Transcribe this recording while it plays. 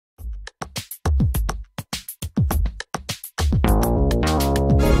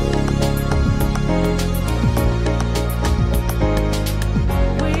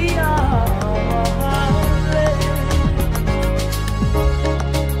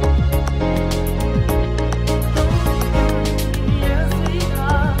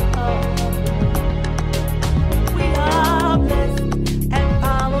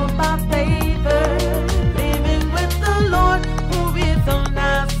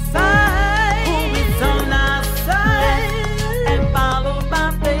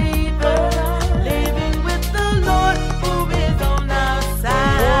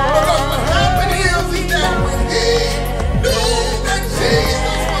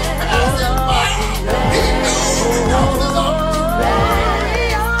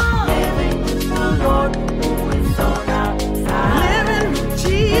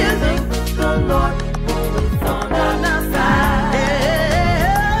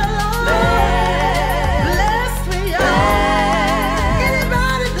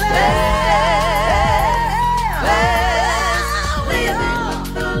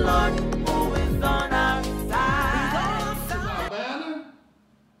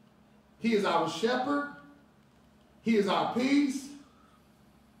He is our shepherd. He is our peace.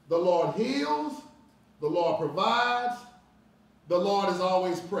 The Lord heals. The Lord provides. The Lord is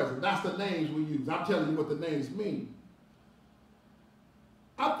always present. That's the names we use. I'm telling you what the names mean.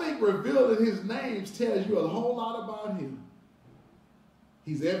 I think revealing his names tells you a whole lot about him.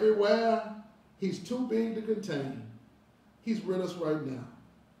 He's everywhere. He's too big to contain. He's with us right now.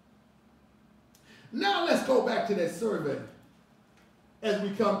 Now let's go back to that survey as we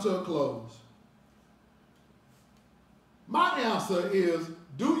come to a close. My answer is,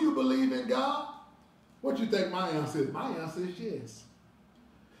 do you believe in God? What do you think my answer is? My answer is yes.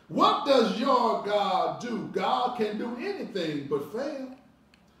 What does your God do? God can do anything but fail.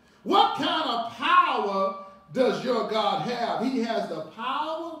 What kind of power does your God have? He has the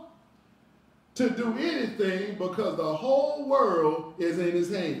power to do anything because the whole world is in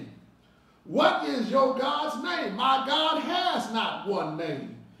his hand. What is your God's name? My God has not one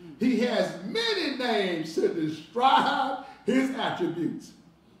name. He has many names to describe his attributes.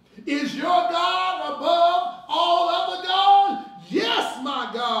 Is your God above all other gods? Yes, my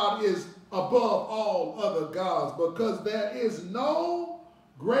God is above all other gods, because there is no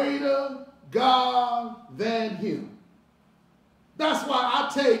greater God than him. That's why I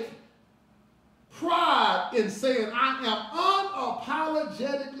take pride in saying I am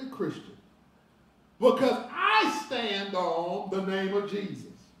unapologetically Christian, because I stand on the name of Jesus.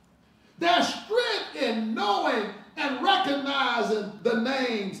 There's strength in knowing and recognizing the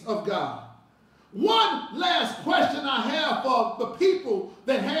names of God. One last question I have for the people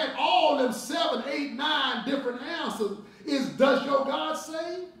that had all them 7, 8, 9 different answers is, does your God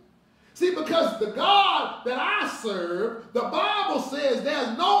save? See, because the God that I serve, the Bible says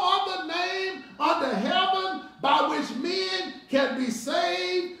there's no other name under heaven by which men can be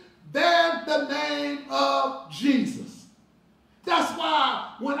saved than the name of Jesus. That's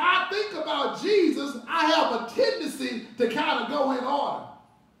why when I think about Jesus, I have a tendency to kind of go in order.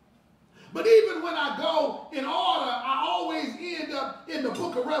 But even when I go in order, I always end up in the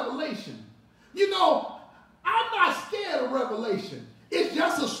book of Revelation. You know, I'm not scared of Revelation. It's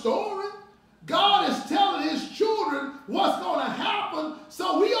just a story. God is telling his children what's going to happen,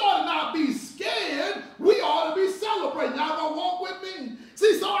 so we ought to not be scared. We ought to be celebrating. Y'all gonna walk with me?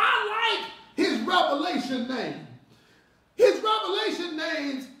 See, so I like his Revelation name. His Revelation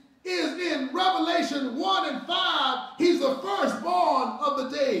names is in Revelation 1 and 5. He's the firstborn of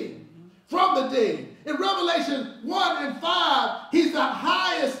the dead, from the dead. In Revelation 1 and 5, he's the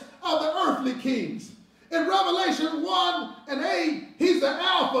highest of the earthly kings. In Revelation 1 and 8, he's the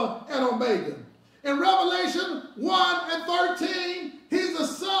Alpha and Omega. In Revelation 1 and 13, he's the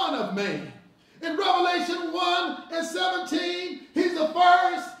Son of Man. In Revelation 1 and 17, he's the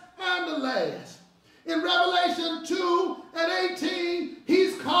first and the last. In Revelation 2 and 18,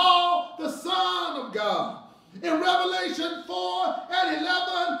 he's called the Son of God. In Revelation 4 and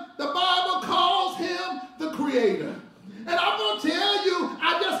 11, the Bible calls him the Creator. And I'm going to tell you,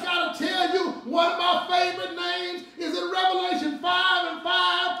 I just got to tell you, one of my favorite names is in Revelation 5 and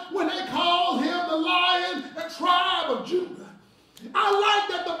 5, when they call him the Lion and Tribe of Judah. I like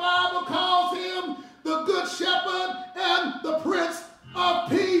that the Bible calls him the Good Shepherd and the Prince of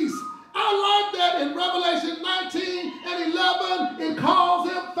Peace. I like that in Revelation 19 and 11, it calls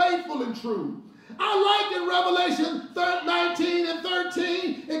him faithful and true. I like in Revelation 19 and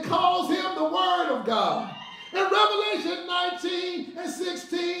 13, it calls him the Word of God. In Revelation 19 and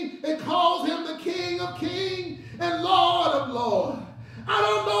 16, it calls him the King of Kings and Lord of Lords. I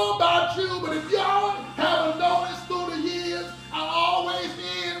don't know about you, but if y'all haven't noticed through the years, I always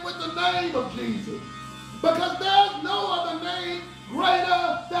end with the name of Jesus. Because there's no other name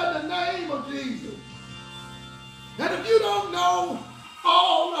greater than the name of Jesus. And if you don't know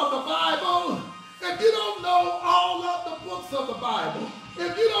all of the Bible, if you don't know all of the books of the Bible,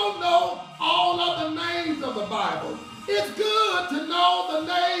 if you don't know all of the names of the Bible, it's good to know the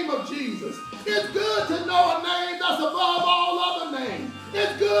name of Jesus. It's good to know a name that's above all other names.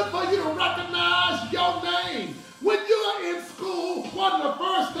 It's good for you to recognize your name. When you're in school, one of the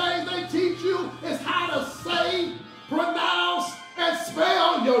first things they teach you is how to say, pronounce, and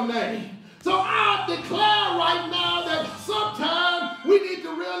spell your name. So I declare right now that sometimes we need to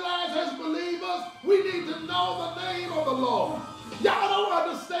realize as believers, we need to know the name of the Lord. Y'all don't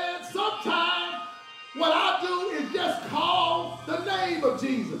understand. Sometimes what I do is just call the name of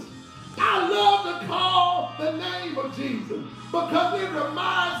Jesus. I love to call the name of Jesus because it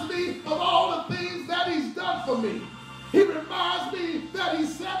reminds me of all the things that he's done for me. He reminds me that he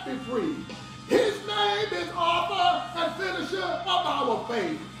set me free. His name is author and finisher of our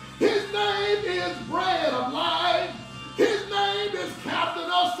faith. His name is bread of life. His name is captain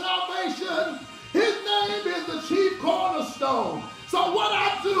of salvation.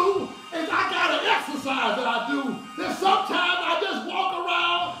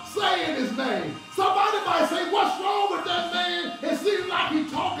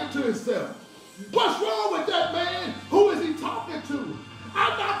 to himself. What's wrong with that man? Who is he talking to?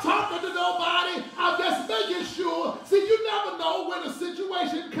 I'm not talking to nobody. I'm just making sure. See, you never know when a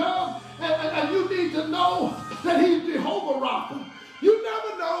situation comes and you need to know that he's Jehovah Rapha. You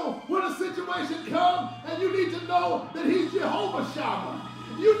never know when a situation comes and you need to know that he's Jehovah Shammah.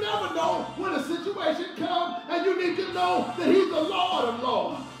 You never know when a situation comes and you need to know that he's the Lord of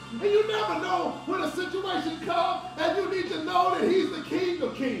Lords. And you never know when a situation comes and you need to know that he's the King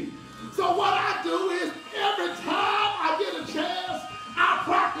of Kings. So what I do is every time I get a chance, I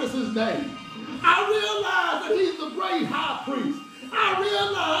practice his name. I realize that he's the great high priest. I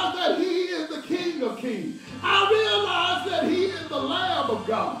realize that he is the King of Kings. I realize that he is the Lamb of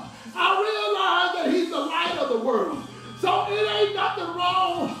God. I realize that he's the light of the world. So it ain't nothing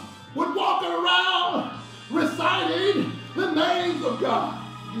wrong with walking around reciting the names of God,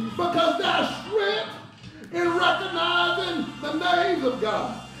 because there's strength in recognizing the names of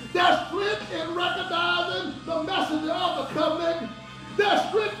God. There's strength in recognizing the messenger of the covenant. There's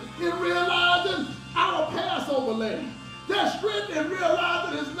strength in realizing our Passover lamb. There's strength in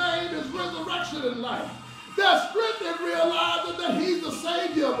realizing his name is resurrection and life. There's strength in realizing that he's the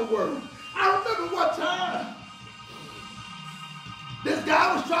Savior of the world. I remember one time, this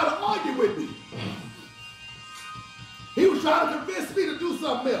guy was trying to argue with me. He was trying to convince me to do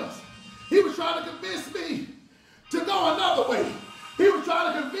something else. He was trying to convince me to go another way. He was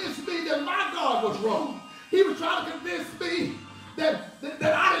trying to convince me that my God was wrong. He was trying to convince me that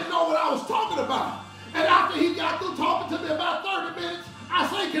I didn't know what I was talking about. And after he got through talking to me about 30 minutes, I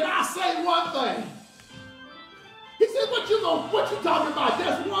say, can I say one thing? He said, what you talking about?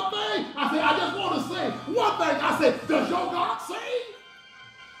 Just one thing? I said, I just want to say one thing. I said, does your God save?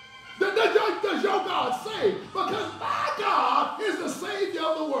 Does your God save? Because my God is the Savior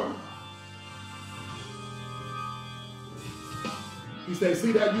of the world. He said,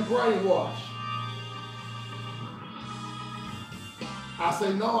 see that you brainwashed. I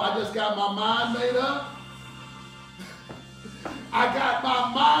say, no, I just got my mind made up. I got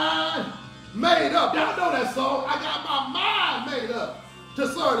my mind made up. Y'all know that song. I got my mind made up to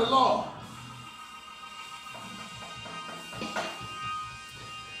serve the Lord.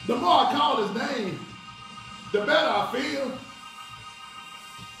 The more I call his name, the better I feel.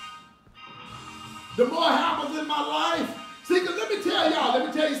 The more it happens in my life. See, because let me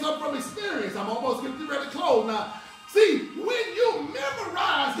tell you something from experience. I'm almost getting ready to close now. See, when you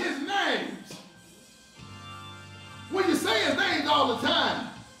memorize his names, when you say his names all the time,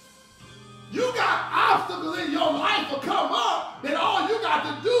 you got obstacles in your life will come up, then all you got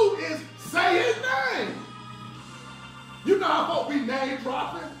to do is say his name. You know how folks be name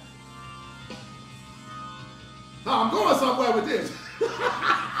dropping? Now, I'm going somewhere with this.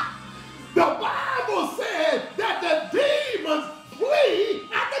 The Bible said that the demons flee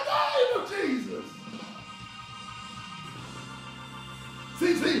at the name of Jesus.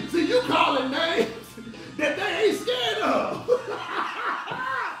 See, you calling names that they ain't scared of.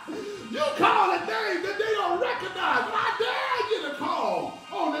 You calling names that they don't recognize. But I dare you to call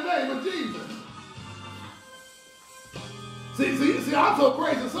on the name of Jesus. See, I'm so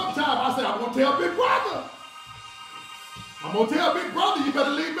crazy. Sometimes I say, I'm going to tell Big Brother. I'm going to tell Big Brother, you better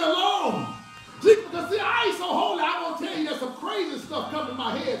leave me alone. See, because I ain't so holy, I'm going to tell you that some crazy stuff come in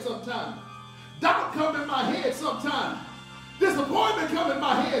my head sometimes. Doubt come in my head sometimes. Disappointment come in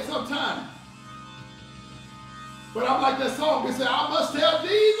my head sometimes. But I'm like that song, they say, I must tell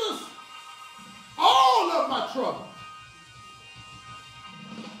Jesus all of my trouble.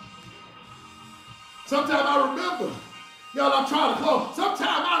 Sometimes I remember, y'all, I'm trying to close. Sometimes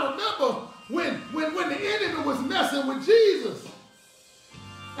I remember when the enemy was messing with Jesus,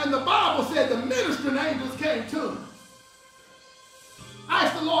 and the Bible said the ministering angels came to him. I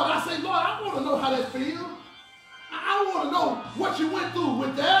asked the Lord, I said, Lord, I want to know how that feels. I want to know what you went through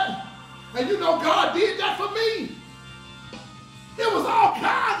with that. And you know, God did that for me. There was all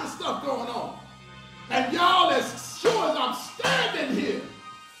kinds of stuff going on. And y'all, as sure as I'm standing here,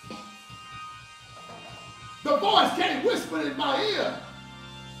 the voice came whispering in my ear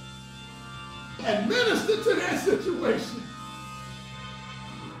and ministered to that situation.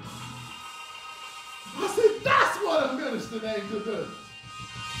 I said, that's what a ministering angel does.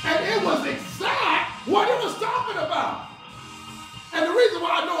 And it was exact what it was talking about. And the reason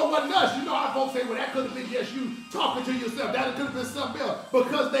why I know it wasn't us, you know how folks say, well, that could have been just you talking to yourself. That could have been something else.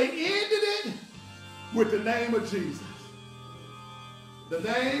 Because they ended it with the name of Jesus. The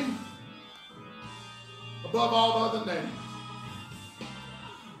name above all other names.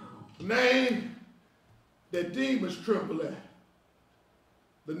 The name that demons tremble at.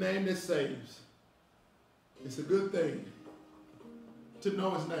 The name that saves. It's a good thing to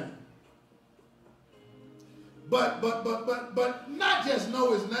know his name. But not just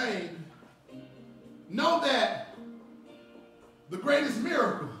know his name, know that the greatest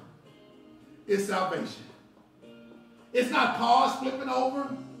miracle is salvation. It's not cars flipping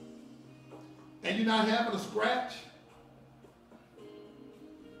over and you're not having a scratch.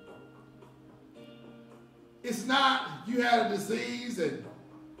 It's not you had a disease and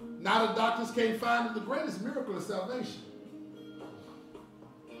now the doctors can't find it. The greatest miracle is salvation.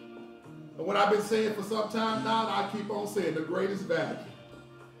 And what I've been saying for some time now, and I keep on saying, the greatest value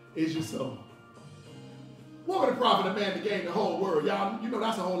is your soul. What would it profit a man to gain the whole world? Y'all, you know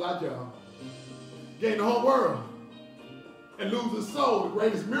that's a whole lot, y'all. Gain the whole world and lose his soul. The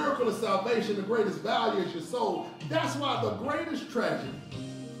greatest miracle is salvation. The greatest value is your soul. That's why the greatest tragedy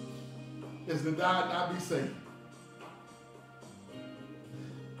is to die and not be saved.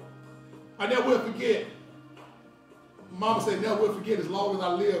 I never will forget. Mama said, never will forget as long as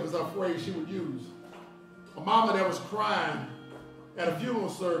I live is a phrase she would use. A mama that was crying at a funeral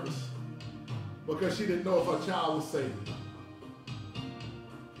service because she didn't know if her child was saved.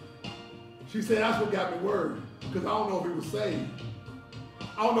 She said, that's what got me worried, because I don't know if he was saved.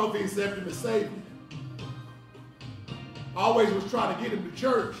 I don't know if he accepted him as Savior. I always was trying to get him to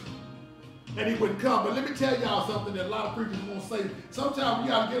church, and he wouldn't come. But let me tell y'all something that a lot of preachers won't say. Sometimes you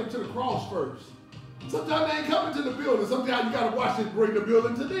got to get them to the cross first. Sometimes they ain't coming to the building. Sometimes you got to watch it bring the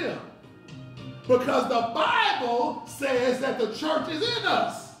building to them. Because the Bible says that the church is in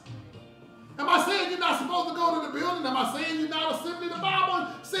us. Am I saying you're not supposed to go to the building? Am I saying you're not assembling? The Bible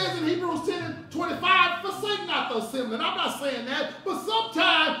says in Hebrews 10:25, forsake not the assembling. I'm not saying that, but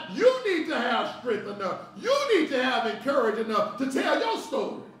sometimes you need to have strength enough. You need to have encouragement enough to tell your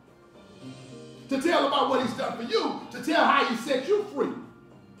story. To tell about what he's done for you. To tell how he set you free.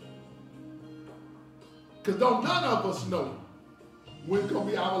 Because don't none of us know when's going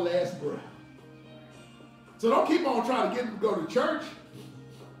to be our last breath. So don't keep on trying to get them to go to church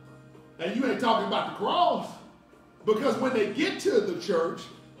and you ain't talking about the cross. Because when they get to the church,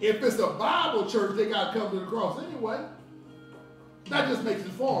 if it's a Bible church, they got to come to the cross anyway. That just makes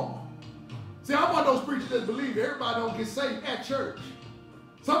it formal. See, I'm one of those preachers that believe everybody don't get saved at church.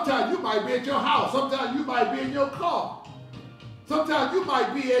 Sometimes you might be at your house. Sometimes you might be in your car. Sometimes you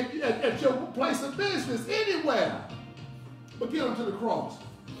might be at your place of business, anywhere. But get them to the cross.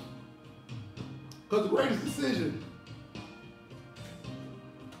 Because the greatest decision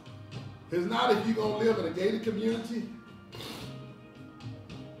is not if you're going to live in a gated community.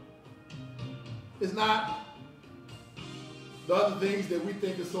 It's not the other things that we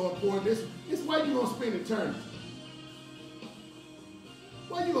think are so important. It's where you're going to spend eternity.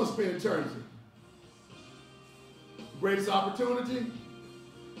 Where you going to spend eternity? Greatest opportunity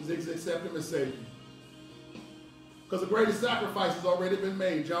is to accept him as Savior. Because the greatest sacrifice has already been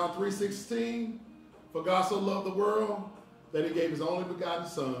made. John 3:16, for God so loved the world that he gave his only begotten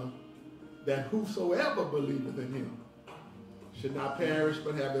Son, that whosoever believeth in him should not perish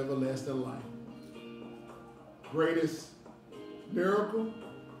but have everlasting life. Greatest miracle,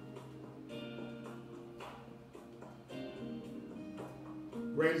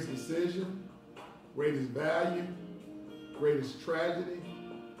 greatest decision, greatest value, greatest tragedy,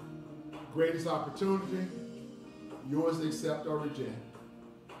 greatest opportunity, yours to accept or reject.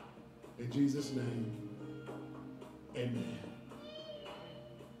 In Jesus' name, amen.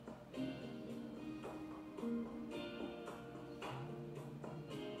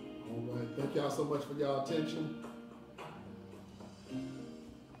 All right, thank y'all so much for y'all attention.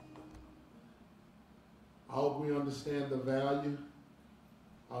 I hope we understand the value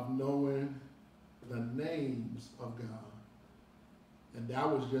of knowing the names of God. And that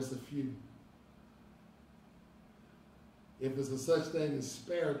was just a few. If it's a such thing as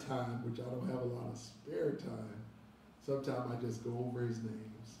spare time, which I don't have a lot of spare time, sometimes I just go over his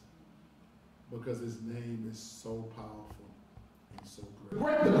names because his name is so powerful and so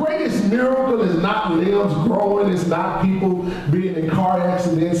great. The greatest miracle is not limbs growing. It's not people being in car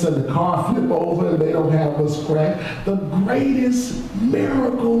accidents and the car flip over and they don't have a scratch. The greatest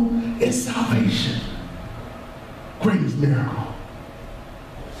miracle is salvation. Greatest miracle.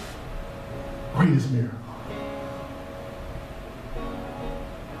 Greatest miracle.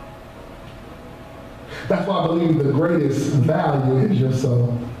 That's why I believe the greatest value is your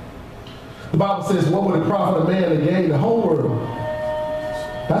soul. The Bible says, what would it profit a man to gain the whole world?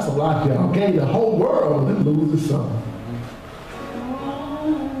 That's a lot, y'all. Gain the whole world and lose his soul.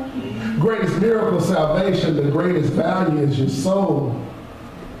 Greatest miracle, salvation. The greatest value is your soul.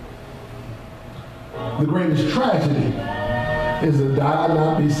 The greatest tragedy is to die and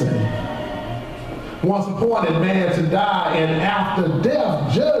not be saved. once appointed man to die, and after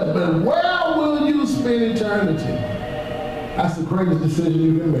death, judgment. Where will you spend eternity? That's the greatest decision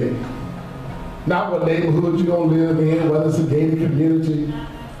you can make. Not what neighborhood you're going to live in, whether it's a gated community,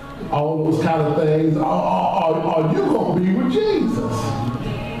 all those kind of things. Are you going to be with Jesus?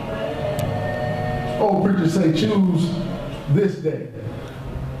 Old preachers say, choose this day.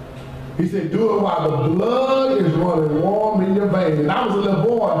 He said, do it while the blood is running warm in your veins. And I was a little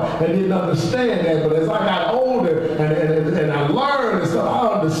boy and didn't understand that, but as I got older and I learned and stuff,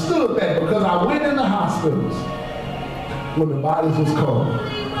 I understood that because I went in the hospitals when the bodies was cold.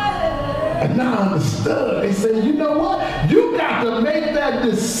 And now I understood. They said, you know what? You got to make that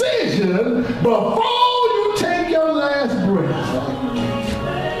decision before you take your last breath.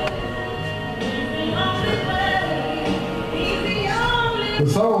 The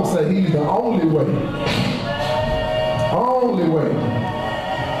song said he's the only way. Only way.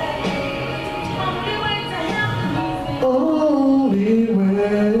 Only way.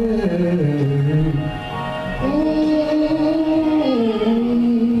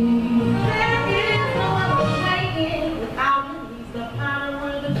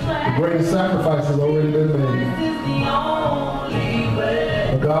 The greatest sacrifice has already been made.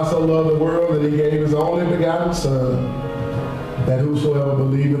 But God so loved the world that he gave his only begotten Son, that whosoever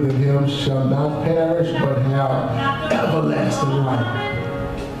believeth in him shall not perish, but have everlasting life.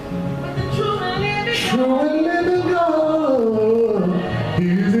 True and living God,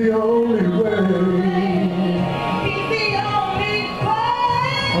 he's the only way. He's the only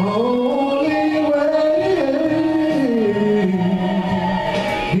way. Only way.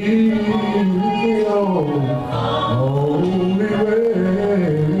 He's the only way.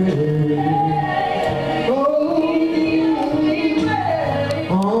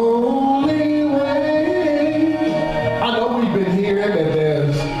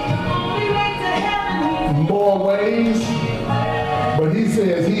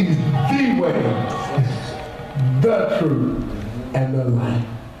 The truth and the life.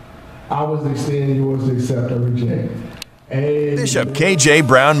 I was extending yours to accept or reject. Bishop K.J.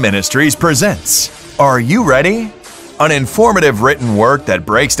 Brown Ministries presents Are You Ready? An informative written work that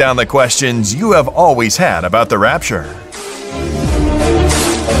breaks down the questions you have always had about the rapture.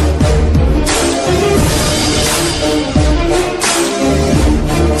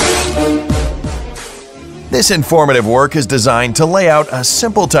 This informative work is designed to lay out a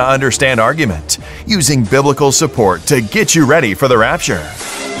simple-to-understand argument, using biblical support to get you ready for the rapture.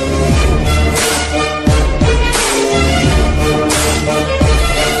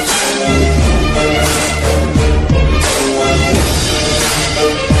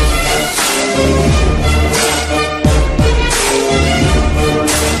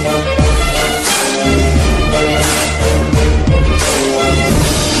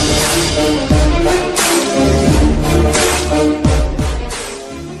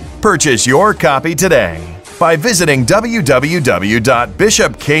 Purchase your copy today by visiting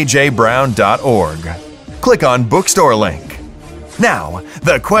www.bishopkjbrown.org. Click on Bookstore link. Now,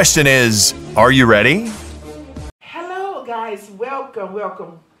 the question is, are you ready? Hello, guys.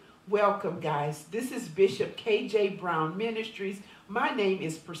 Welcome, guys. This is Bishop K.J. Brown Ministries. My name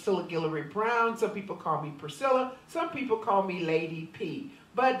is Priscilla Guillory Brown. Some people call me Priscilla. Some people call me Lady P.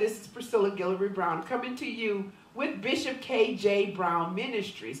 But this is Priscilla Guillory Brown coming to you with Bishop K.J. Brown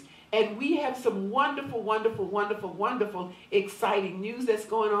Ministries. And we have some wonderful, exciting news that's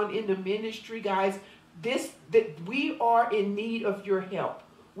going on in the ministry, guys. We are in need of your help.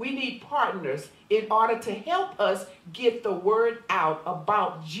 We need partners in order to help us get the word out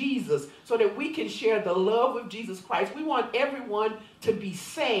about Jesus so that we can share the love of Jesus Christ. We want everyone to be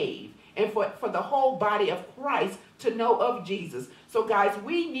saved and for the whole body of Christ to know of Jesus. So, guys,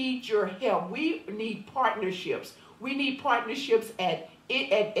 we need your help. We need partnerships. We need partnerships at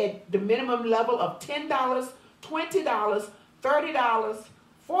the minimum level of $10, $20, $30,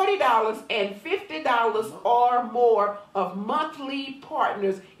 $40, and $50 or more of monthly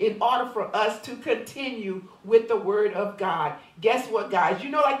partners in order for us to continue with the Word of God. Guess what, guys? You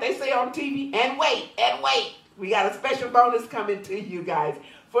know, like they say on TV, and wait. We got a special bonus coming to you guys.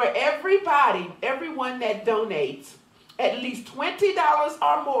 For everyone that donates at least $20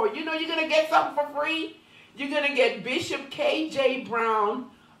 or more, you know you're going to get something for free. You're going to get Bishop K.J. Brown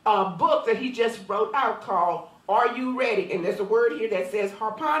book that he just wrote out called Are You Ready? And there's a word here that says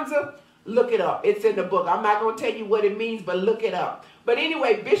harpanza. Look it up. It's in the book. I'm not going to tell you what it means, but look it up. But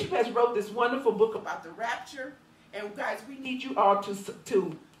anyway, Bishop has wrote this wonderful book about the rapture. And guys, we need you all to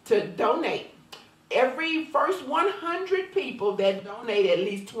donate. Every first 100 people that donate at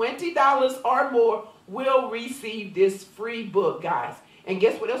least $20 or more will receive this free book, guys. And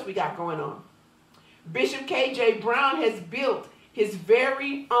guess what else we got going on? Bishop KJ Brown has built his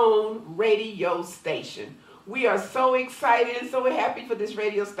very own radio station. We are so excited and so happy for this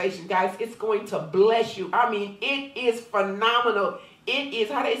radio station, guys. It's going to bless you. I mean, it is phenomenal. It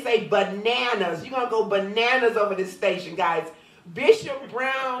is, how they say, bananas. You're going to go bananas over this station, guys. Bishop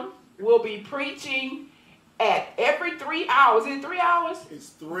Brown will be preaching at every 3 hours. Is it 3 hours? It's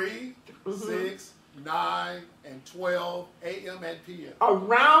 3, 6, 9, and 12 a.m. and p.m.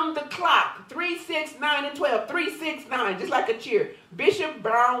 Around the clock. 3, 6, 9, and 12. 3, 6, 9. Just like a cheer. Bishop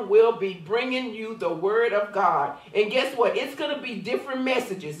Brown will be bringing you the word of God. And guess what? It's going to be different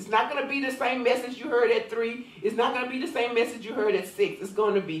messages. It's not going to be the same message you heard at 3. It's not going to be the same message you heard at 6. It's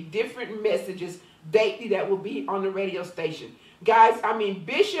going to be different messages daily that will be on the radio station. Guys, I mean,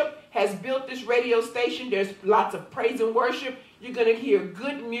 Bishop has built this radio station. There's lots of praise and worship. You're going to hear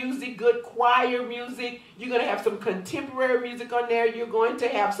good music, good choir music. You're going to have some contemporary music on there. You're going to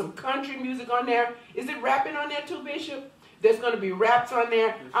have some country music on there. Is it rapping on there too, Bishop? There's going to be raps on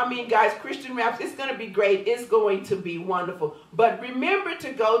there. I mean, guys, Christian raps. It's going to be great. It's going to be wonderful. But remember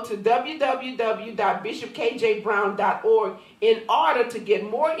to go to www.bishopkjbrown.org in order to get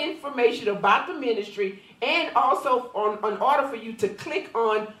more information about the ministry, and also in order for you to click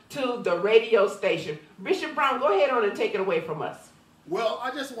on to the radio station. Bishop Brown, go ahead on and take it away from us. Well, I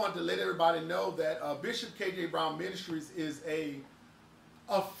just wanted to let everybody know that Bishop KJ Brown Ministries is a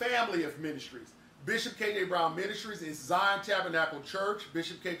family of ministries. Bishop KJ Brown Ministries is Zion Tabernacle Church.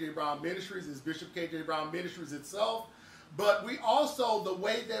 Bishop KJ Brown Ministries is Bishop KJ Brown Ministries itself. But we also, the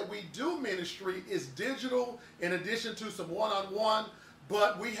way that we do ministry is digital in addition to some one-on-one.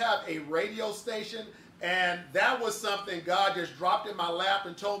 But we have a radio station, and that was something God just dropped in my lap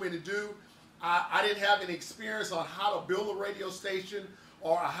and told me to do. I didn't have any experience on how to build a radio station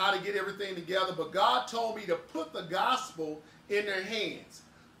or how to get everything together, but God told me to put the gospel in their hands.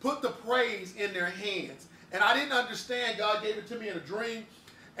 Put the praise in their hands. And I didn't understand. God gave it to me in a dream.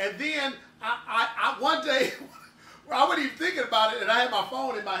 And then I one day, I wasn't even thinking about it, and I had my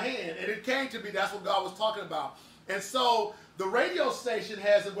phone in my hand, and it came to me. That's what God was talking about. And so the radio station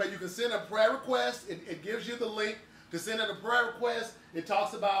has it where you can send a prayer request. It gives you the link to send in a prayer request. It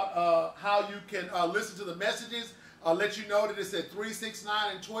talks about how you can listen to the messages. Let you know that it's at 3, 6,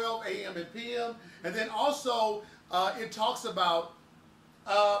 9, and 12 a.m. and p.m. And then also it talks about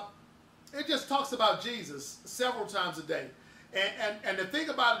it just talks about Jesus several times a day. And the thing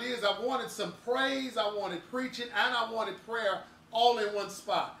about it is, I wanted some praise, I wanted preaching, and I wanted prayer all in one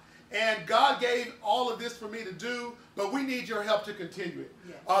spot. And God gave all of this for me to do, but we need your help to continue it.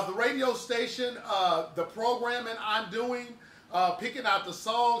 Yes. The radio station, the programming I'm doing, picking out the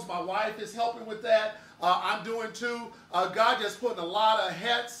songs, my wife is helping with that. I'm doing too. God just putting a lot of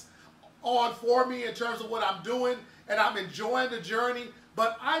hats on for me in terms of what I'm doing, and I'm enjoying the journey.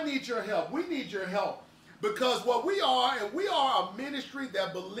 But I need your help. We need your help. Because what we are, and we are a ministry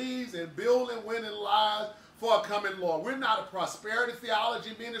that believes in building winning lives for a coming Lord. We're not a prosperity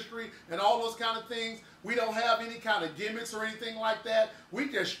theology ministry and all those kind of things. We don't have any kind of gimmicks or anything like that. We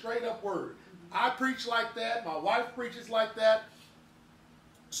just straight up word. I preach like that. My wife preaches like that.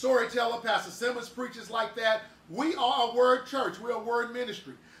 Storyteller, Pastor Simmons preaches like that. We are a word church. We're a word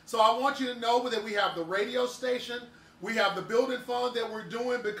ministry. So I want you to know that we have the radio station. We have the building fund that we're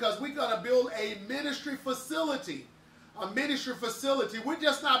doing because we're going to build a ministry facility. A ministry facility. We're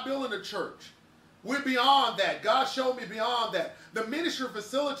just not building a church. We're beyond that. God showed me beyond that. The ministry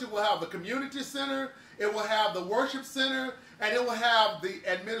facility will have the community center. It will have the worship center. And it will have the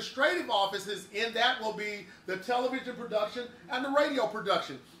administrative offices. In that will be the television production and the radio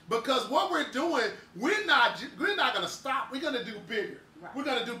production. Because what we're doing, we're not going to stop. We're going to do bigger. Right. We're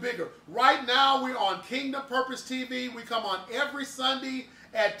going to do bigger. Right now, we're on Kingdom Purpose TV. We come on every Sunday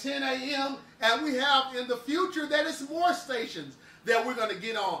at 10 a.m. And we have in the future that is more stations that we're going to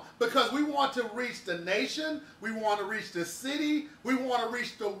get on. Because we want to reach the nation. We want to reach the city. We want to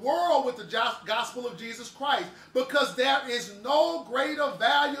reach the world with the gospel of Jesus Christ. Because there is no greater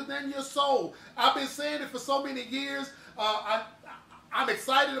value than your soul. I've been saying it for so many years. I'm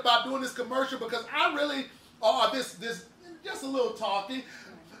excited about doing this commercial because I really, just a little talking,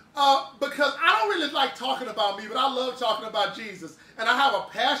 because I don't really like talking about me, but I love talking about Jesus. And I have a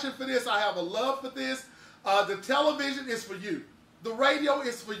passion for this. I have a love for this. The television is for you. The radio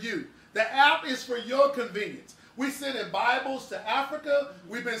is for you. The app is for your convenience. We're sending Bibles to Africa.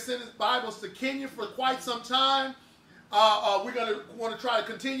 We've been sending Bibles to Kenya for quite some time. We're going to want to try to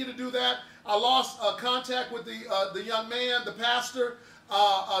continue to do that. I lost contact with the young man, the pastor,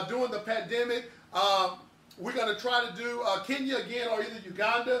 during the pandemic. We're going to try to do Kenya again or either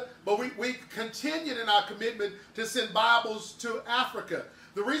Uganda, but we continued in our commitment to send Bibles to Africa.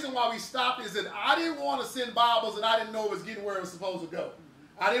 The reason why we stopped is that I didn't want to send Bibles and I didn't know it was getting where it was supposed to go.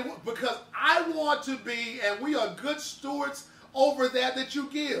 Because I want to be, and we are good stewards over that you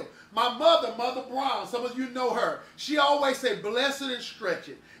give. My mother, Mother Brown, some of you know her, she always said, bless it and stretch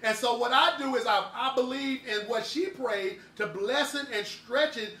it. And so what I do is I believe in what she prayed, to bless it and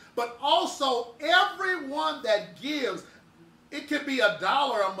stretch it, but also everyone that gives, it could be $1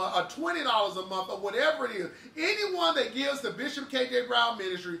 a month, or $20 a month, or whatever it is. Anyone that gives to Bishop K.J. Brown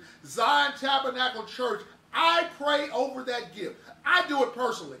Ministry, Zion Tabernacle Church, I pray over that gift. I do it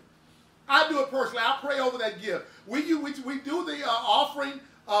personally. I pray over that gift. We do the offering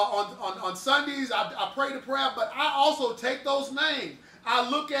on Sundays. I pray the prayer, but I also take those names. I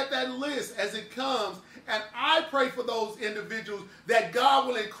look at that list as it comes, and I pray for those individuals that God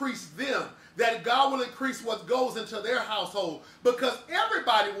will increase them, that God will increase what goes into their household, because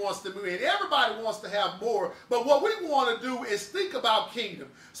everybody wants to move in, everybody wants to have more, but what we want to do is think about kingdom.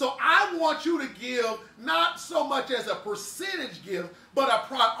 So I want you to give not so much as a percentage gift, but a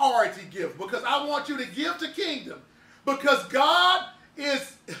priority gift, because I want you to give to kingdom, because God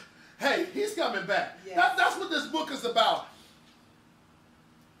is, hey, he's coming back. Yes. That's what this book is about.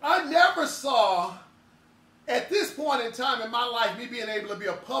 I never saw, at this point in time in my life, me being able to be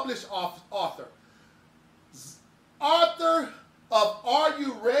a published author. Author of Are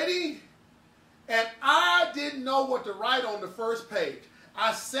You Ready? And I didn't know what to write on the first page.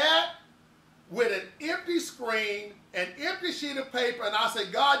 I sat with an empty screen, an empty sheet of paper, and I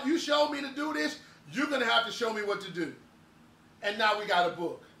said, God, you showed me to do this, you're going to have to show me what to do. And now we got a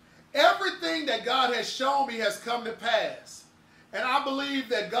book. Everything that God has shown me has come to pass. And I believe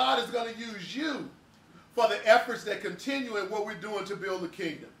that God is going to use you for the efforts that continue in what we're doing to build the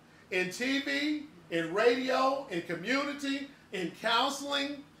kingdom. In TV, in radio, in community, in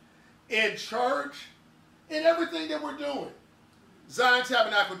counseling, in church, in everything that we're doing. Zion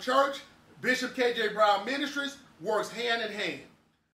Tabernacle Church, Bishop K.J. Brown Ministries works hand in hand.